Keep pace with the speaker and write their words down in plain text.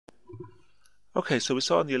Okay, so we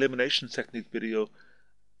saw in the elimination technique video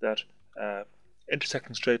that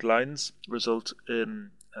intersecting straight lines result in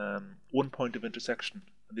one point of intersection,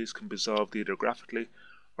 and these can be solved either graphically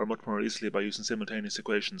or much more easily by using simultaneous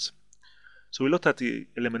equations. So we looked at the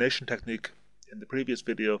elimination technique in the previous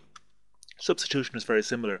video. Substitution is very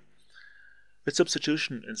similar. With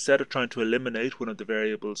substitution, instead of trying to eliminate one of the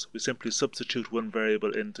variables, we simply substitute one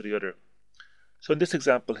variable into the other. So in this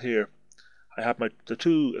example here, I have the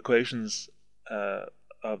two equations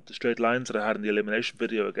of the straight lines that I had in the elimination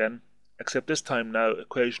video again, except this time now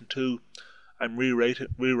equation 2 I'm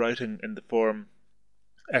rewriting in the form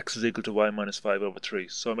x is equal to y minus 5 over 3.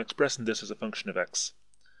 So I'm expressing this as a function of x.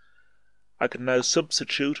 I can now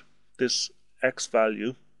substitute this x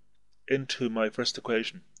value into my first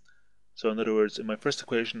equation. So in other words, in my first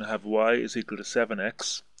equation I have y is equal to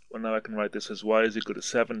 7x. Well, now I can write this as y is equal to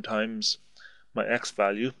 7 times my x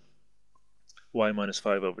value, y minus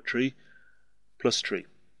 5 over 3, plus 3.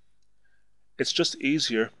 It's just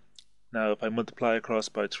easier now if I multiply across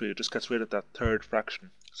by 3, it just gets rid of that third fraction.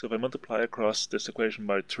 So if I multiply across this equation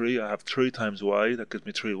by 3, I have 3 times y, that gives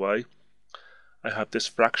me 3y. I have this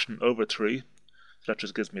fraction over 3, so that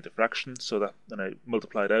just gives me the fraction, so that when I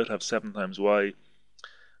multiply it out I have 7 times y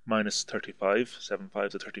minus 35, 7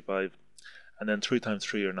 5s are 35, and then 3 times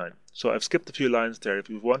 3 are 9. So I've skipped a few lines there. If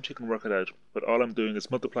you want you can work it out, but all I'm doing is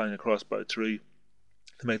multiplying across by 3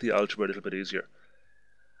 to make the algebra a little bit easier.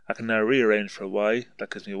 I can now rearrange for y,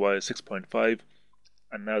 that gives me y is 6.5,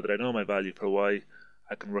 and now that I know my value for y,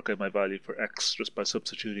 I can work out my value for x just by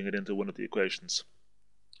substituting it into one of the equations.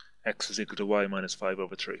 X is equal to y minus 5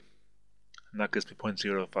 over 3, and that gives me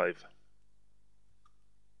 0.05.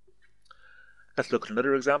 Let's look at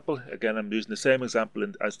another example. Again, I'm using the same example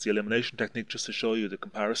as the elimination technique just to show you the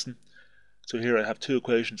comparison. So here I have two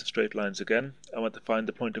equations of straight lines again. I want to find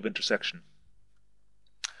the point of intersection.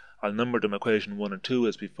 I'll number them equation 1 and 2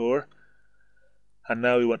 as before. And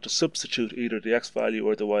now we want to substitute either the x value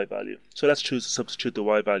or the y value. So let's choose to substitute the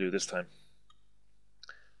y value this time.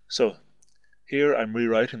 So here I'm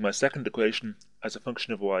rewriting my second equation as a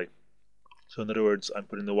function of y. So in other words, I'm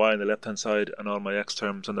putting the y on the left hand side and all my x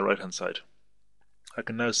terms on the right hand side. I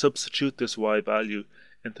can now substitute this y value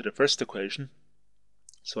into the first equation.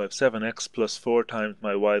 So I have 7x plus 4 times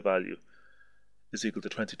my y value is equal to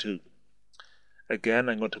 22. Again,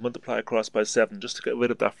 I'm going to multiply across by 7 just to get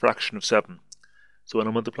rid of that fraction of 7. So when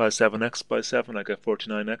I multiply 7x by 7, I get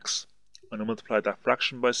 49x. When I multiply that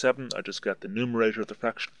fraction by 7, I just get the numerator of the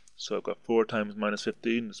fraction. So I've got 4 times minus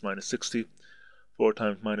 15 is minus 60. 4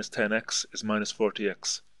 times minus 10x is minus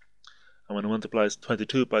 40x. And when I multiply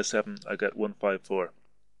 22 by 7, I get 154.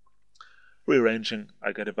 Rearranging,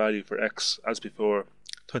 I get a value for x, as before,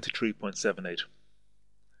 23.78.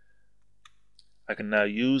 I can now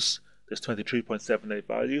use this 23.78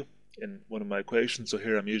 value in one of my equations. So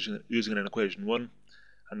here I'm using it in equation 1,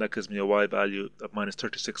 and that gives me a y value of minus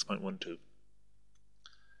 36.12.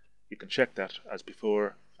 You can check that as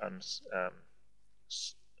before, and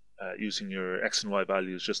using your x and y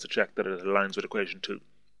values just to check that it aligns with equation 2.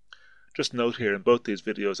 Just note here, in both these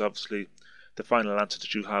videos, obviously, the final answer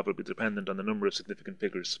that you have will be dependent on the number of significant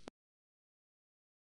figures.